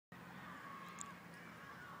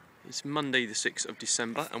It's Monday the 6th of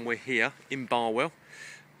December and we're here in Barwell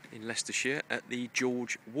in Leicestershire at the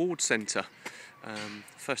George Ward Centre.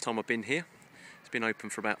 First time I've been here. It's been open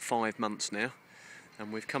for about 5 months now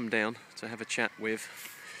and we've come down to have a chat with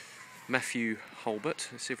Mathew Hulbert.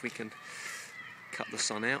 Let's see if we can cut the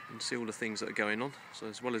sun out and see all the things that are going on. So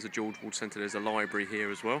as well as the George Ward Centre, there's a library here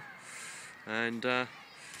as well. And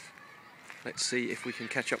let's see if we can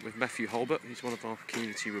catch up with Mathew Hulbert. He's one of our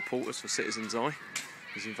community reporters for Citizens Eye.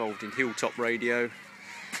 He's involved in Hilltop Radio,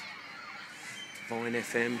 Vine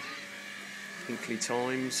FM, Hinkley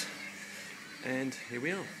Times, and here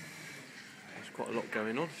we are. There's quite a lot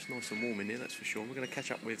going on. It's nice and warm in here, that's for sure. We're going to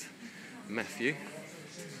catch up with Mathew.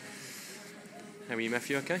 How are you,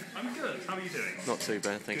 Mathew? Okay? I'm good. How are you doing? Not too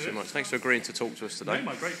bad, thanks so much. Thanks for agreeing to talk to us today. No,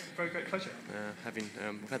 my very great pleasure.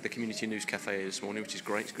 We've had the Community News Cafe here this morning, which is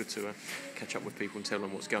great. It's good to catch up with people and tell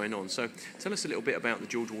them what's going on. So tell us a little bit about the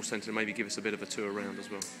George Ward Centre and maybe give us a bit of a tour around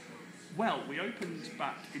as well. Well, we opened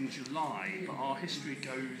back in July, but our history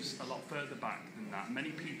goes a lot further back than that. Many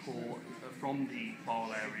people from the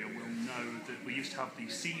Barwell area will know that we used to have the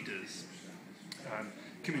Cedars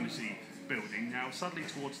community building. Now, sadly,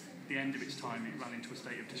 towards the end of its time, it ran into a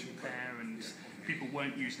state of disrepair and people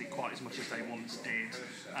weren't using it quite as much as they once did.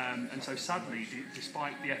 And so sadly,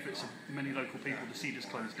 despite the efforts of many local people, the Cedars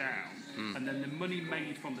closed down. And then the money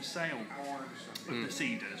made from the sale of the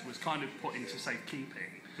Cedars was kind of put into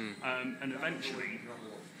safekeeping. And eventually,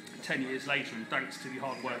 10 years later, and thanks to the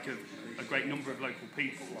hard work of a great number of local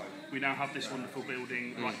people, we now have this wonderful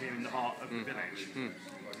building right here in the heart of the village.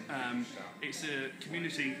 It's a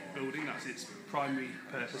community building. That's its primary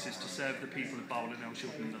purpose, is to serve the people of Barwell and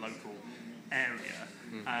Elshilton in the local area.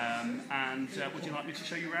 And would you like me to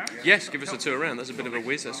show you around? Yes, give us a tour around. That's a bit of a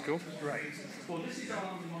whiz, that's cool. Great. Well, this is our,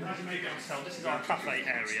 as you may be able to tell, this is our cafe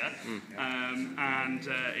area, and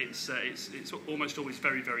it's almost always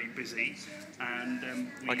very busy. And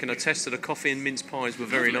I can attest that the coffee and mince pies were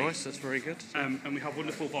very nice. That's very good. And we have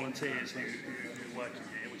wonderful volunteers who work in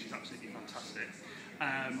here, which is absolutely fantastic.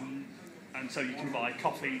 And so you can buy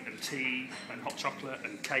coffee and tea and hot chocolate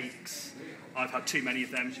and cakes. I've had too many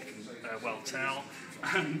of them, as you can well tell.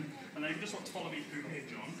 And then you just want to follow me through here,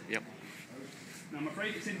 John. Yep. Now, I'm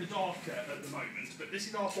afraid it's in the dark at the moment, but this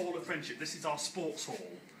is our Hall of Friendship. This is our sports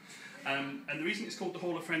hall. And the reason it's called the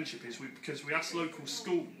Hall of Friendship is because we asked local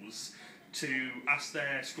schools to ask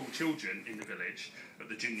their school children in the village, at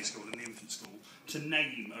the junior school and the infant school, to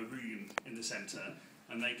name a room in the centre.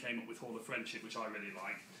 And they came up with Hall of Friendship, which I really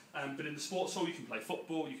like. But in the sports hall, you can play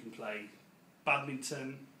football, you can play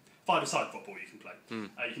badminton, five-a-side football you can play.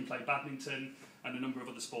 You can play badminton and a number of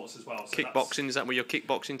other sports as well. So kickboxing, is that where your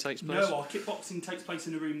kickboxing takes place? No, our kickboxing takes place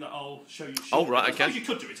in a room that I'll show you shortly. Oh, right, okay. I suppose you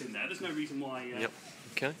could do it in there. There's no reason why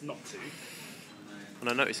not to. And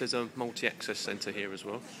I notice there's a multi-access centre here as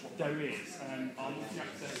well. There is. Our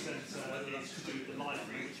multi-access centre is to do with the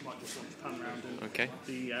library, which you might just want to pan around.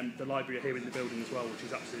 And the library are here in the building as well, which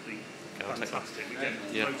is absolutely fantastic. We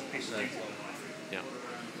get loads of pieces of detail. Yeah.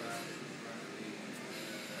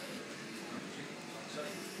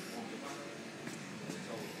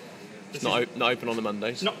 It's not open on the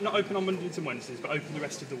Mondays? Not open on Mondays and Wednesdays, but open the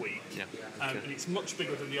rest of the week. Yeah. And it's much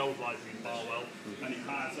bigger than the old library in Barwell, and it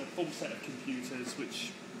has a full set of computers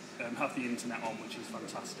which have the internet on, which is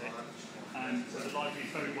fantastic. And so the library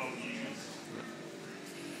is very well used.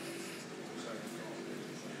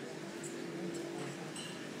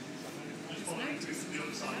 Just following through to the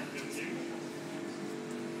other side of the building.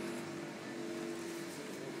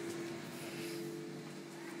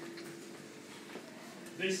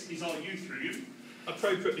 This is our youth room,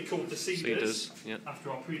 appropriately called the Cedars,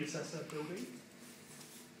 after our predecessor building.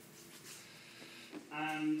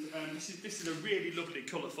 And this is a really lovely,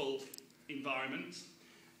 colourful environment.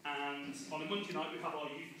 And on a Monday night, we have our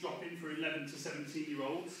youth drop in for 11 to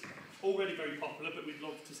 17-year-olds. Already very popular, but we'd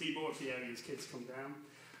love to see more of the area's kids come down.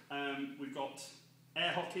 We've got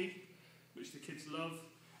air hockey, which the kids love.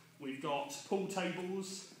 We've got pool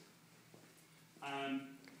tables.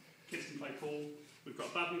 Kids can play pool. We've got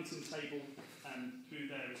a badminton table through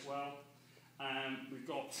there as well. We've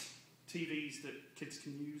got TVs that kids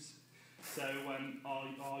can use. So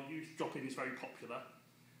our youth drop-in is very popular,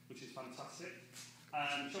 which is fantastic.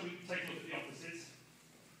 Shall we take a look at the offices?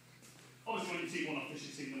 Obviously, when you see one office,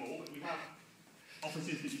 you've seen them all, but we have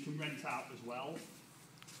offices that you can rent out as well.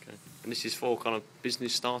 Okay. And this is for kind of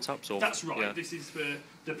business startups? Or? That's right. Yeah. This is for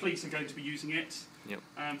the police are going to be using it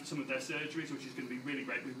for some of their surgeries, which is going to be really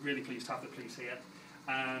great. We're really pleased to have the police here.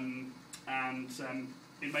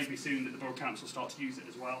 It may be soon that the Borough Council start to use it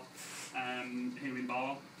as well here in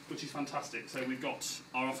Barwell. which is fantastic. So we've got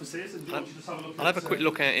our offices, and do you want to just have a look I'll have a quick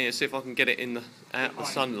look out here, see if I can get it in out the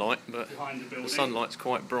sunlight, but behind the building. the sunlight's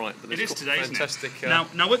quite bright. But It is today, fantastic, isn't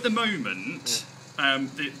it? Now at the moment,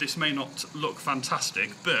 this may not look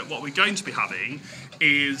fantastic, but what we're going to be having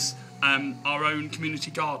is our own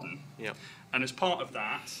community garden. Yeah. And as part of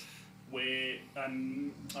that,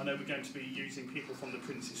 I know we're going to be using people from the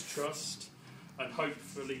Prince's Trust and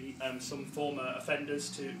hopefully some former offenders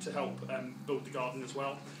to help build the garden as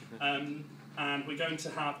well. And we're going to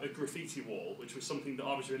have a graffiti wall, which was something that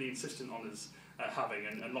I was really insistent on us having,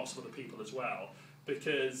 and lots of other people as well,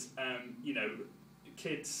 because you know,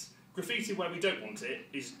 kids, graffiti where we don't want it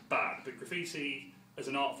is bad, but graffiti as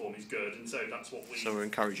an art form is good, and so that's what we... So we're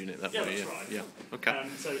encouraging it that way, that's yeah. right. Yeah, okay.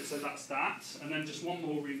 So that's that, and then just one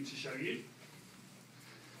more room to show you.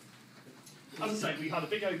 As I say, we had a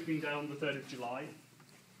big opening day on the 3rd of July,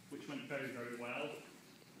 which went very, very well.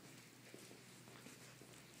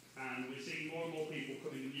 And we're seeing more and more people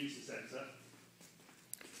coming and use the centre.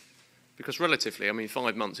 Because relatively, I mean,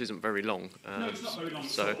 5 months isn't very long. No, it's not very long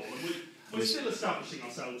at all. And we're still establishing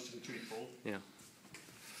ourselves, to be truthful. Yeah.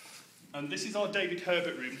 And this is our David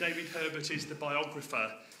Hulbert room. David Hulbert is the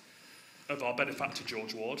biographer of our benefactor,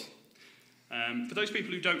 George Ward. For those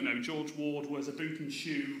people who don't know, George Ward was a boot and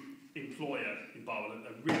shoe employer in Barwell,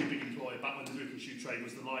 a really big employer back when the boot and shoe trade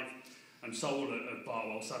was the life and soul of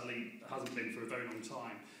Barwell. Sadly, it hasn't been for a very long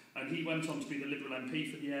time. And he went on to be the Liberal MP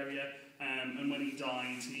for the area, and when he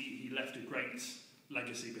died, he left a great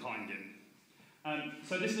legacy behind him.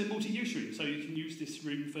 So this is a multi-use room, so you can use this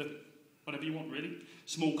room for whatever you want, really.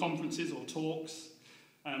 Small conferences or talks.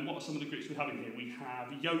 What are some of the groups we have in here? We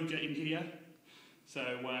have yoga in here. So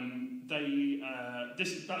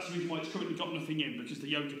that's the reason why it's currently got nothing in, because the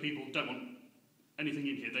yoga people don't want anything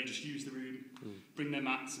in here. They just use the room, bring their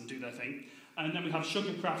mats and do their thing. And then we have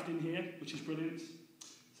Sugarcraft in here, which is brilliant.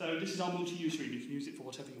 So this is our multi-use room. You can use it for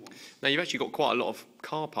whatever you want. Now, you've actually got quite a lot of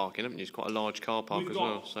car parking, haven't you? It's quite a large car park as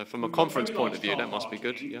well. So from a conference point of view, that must be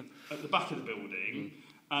good. Yeah. At the back of the building,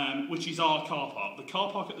 which is our car park. The car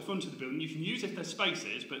park at the front of the building, you can use if there's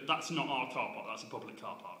spaces, but that's not our car park. That's a public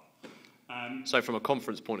car park. So from a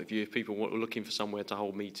conference point of view, if people were looking for somewhere to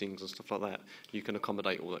hold meetings and stuff like that, you can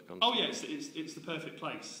accommodate all that kind of stuff. Oh, yes, it's the perfect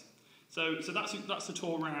place. So that's the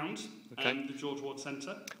tour around the George Ward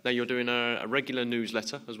Centre. Now, you're doing a regular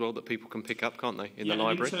newsletter as well that people can pick up, can't they, in the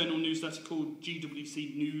library? An internal newsletter called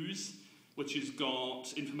GWC News, which has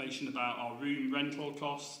got information about our room rental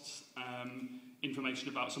costs, information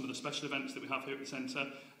about some of the special events that we have here at the centre.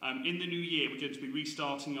 In the new year, we're going to be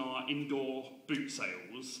restarting our indoor boot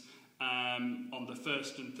sales on the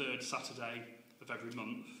 1st and 3rd Saturday of every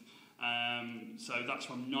month. So that's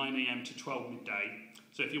from 9 a.m. to 12 midday.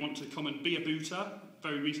 So if you want to come and be a booter,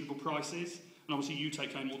 very reasonable prices, and obviously you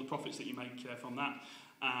take home all the profits that you make from that.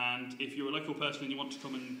 And if you're a local person and you want to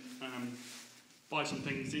come and buy some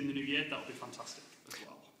things in the new year, that would be fantastic as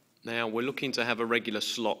well. Now, we're looking to have a regular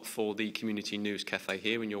slot for the Community News Cafe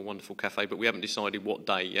here in your wonderful cafe, but we haven't decided what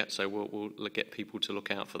day yet, so we'll get people to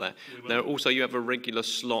look out for that. Now, also, you have a regular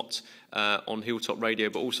slot on Hilltop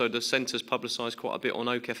Radio, but also the centre's publicised quite a bit on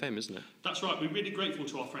Oak FM, isn't it? That's right. We're really grateful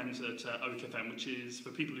to our friends at Oak FM, which is,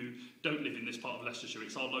 for people who don't live in this part of Leicestershire,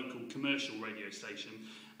 it's our local commercial radio station.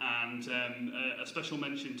 And a special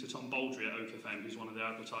mention to Tom Baldry at Oak FM, who's one of the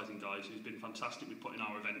advertising guys, who's been fantastic with putting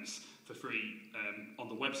our events for free on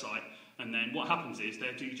the website. And then what happens is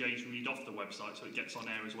their DJs read off the website, so it gets on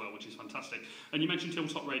air as well, which is fantastic. And you mentioned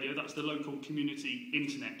Hilltop Radio. That's the local community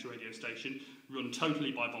internet radio station, run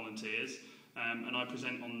totally by volunteers. And I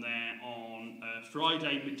present on there on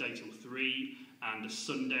Friday midday till 3 and a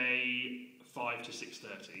Sunday 5 to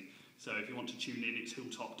 6:30. So if you want to tune in, it's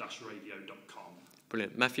hilltop-radio.com.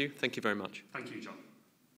 Brilliant. Matthew, thank you very much. Thank you, John.